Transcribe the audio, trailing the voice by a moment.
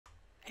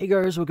Hey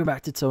guys, welcome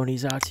back to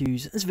Tony's How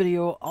To's. In this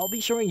video, I'll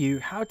be showing you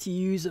how to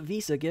use a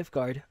Visa gift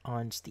card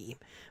on Steam.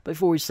 But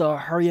before we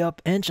start, hurry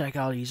up and check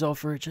out these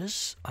offers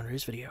just under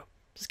this video.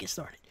 Just get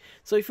started.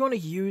 So if you want to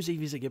use a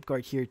Visa gift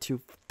card here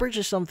to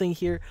purchase something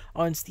here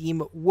on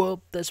Steam,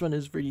 well, this one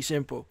is pretty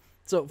simple.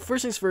 So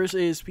first things first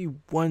is we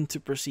want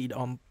to proceed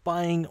on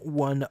buying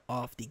one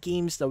of the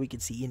games that we can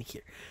see in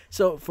here.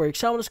 So for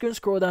example, let's go and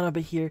scroll down a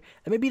bit here,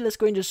 and maybe let's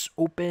go and just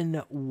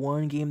open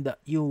one game that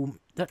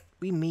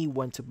we may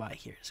want to buy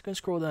here. Let's go and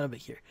scroll down a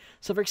bit here.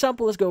 So for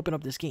example, let's go open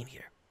up this game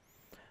here.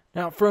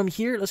 Now from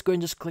here, let's go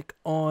and just click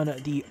on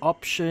the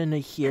option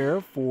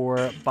here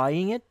for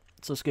buying it.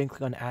 So let's go and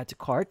click on add to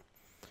cart.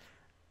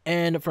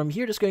 And from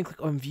here, just go and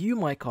click on view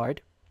my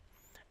card.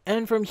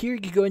 And from here,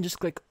 you go and just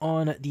click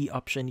on the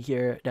option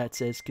here that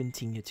says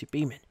continue to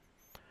payment.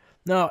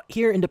 Now,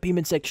 here in the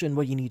payment section,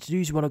 what you need to do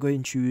is you want to go ahead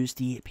and choose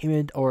the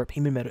payment or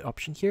payment method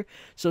option here.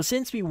 So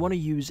since we want to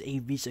use a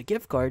Visa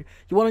gift card,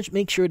 you want to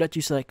make sure that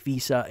you select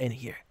Visa in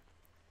here.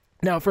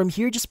 Now, from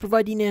here, just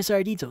provide the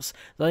necessary details.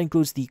 That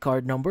includes the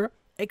card number,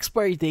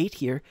 expiry date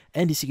here,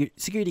 and the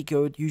security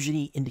code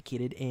usually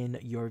indicated in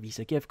your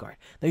Visa gift card.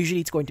 Now usually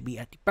it's going to be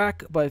at the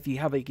back, but if you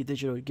have a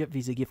digital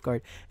Visa gift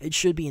card, it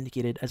should be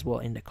indicated as well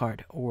in the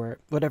card or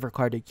whatever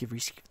card that you've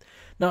received.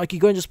 Now you can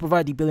go and just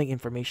provide the billing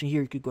information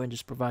here. You could go and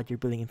just provide your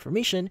billing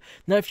information.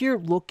 Now if you're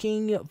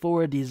looking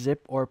for the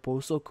zip or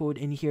postal code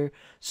in here,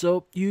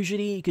 so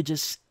usually you could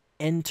just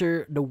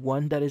enter the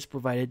one that is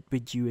provided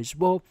with you as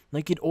well. Now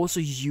you could also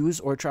use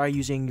or try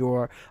using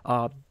your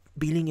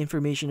billing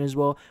information as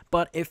well,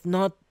 but if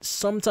not,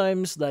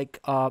 sometimes like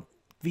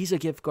Visa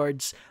gift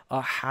cards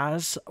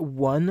has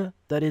one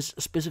that is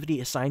specifically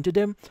assigned to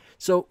them.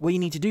 So what you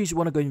need to do is you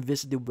want to go and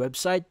visit the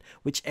website,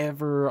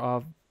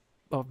 whichever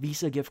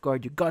Visa gift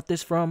card you got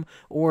this from,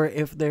 or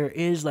if there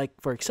is, like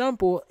for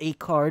example, a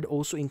card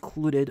also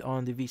included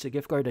on the Visa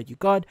gift card that you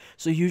got,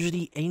 so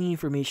usually any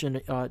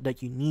information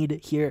that you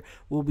need here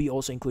will be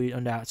also included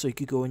on that. So you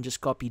could go and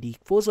just copy the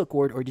postal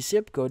code or the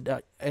zip code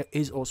that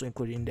is also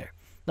included in there.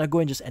 Now go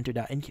and just enter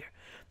that in here.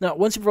 Now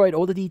once you provide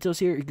all the details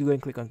here, you can go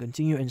and click on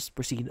continue and just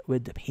proceed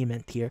with the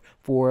payment here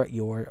for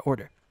your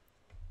order.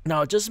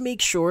 Now just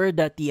make sure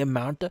that the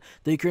amount that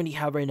you currently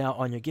have right now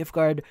on your gift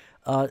card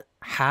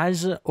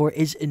has or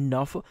is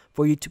enough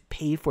for you to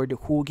pay for the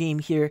whole game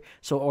here,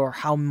 so or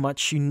how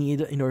much you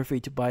need in order for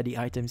you to buy the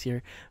items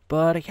here.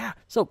 But yeah,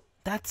 so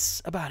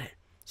that's about it.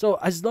 So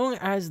as long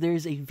as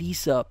there's a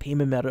Visa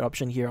payment method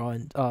option here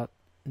on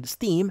the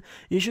Steam,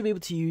 you should be able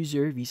to use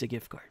your Visa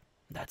gift card.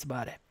 That's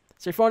about it.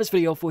 So if you found this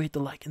video helpful, hit the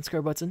like and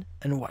subscribe button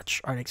and watch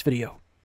our next video.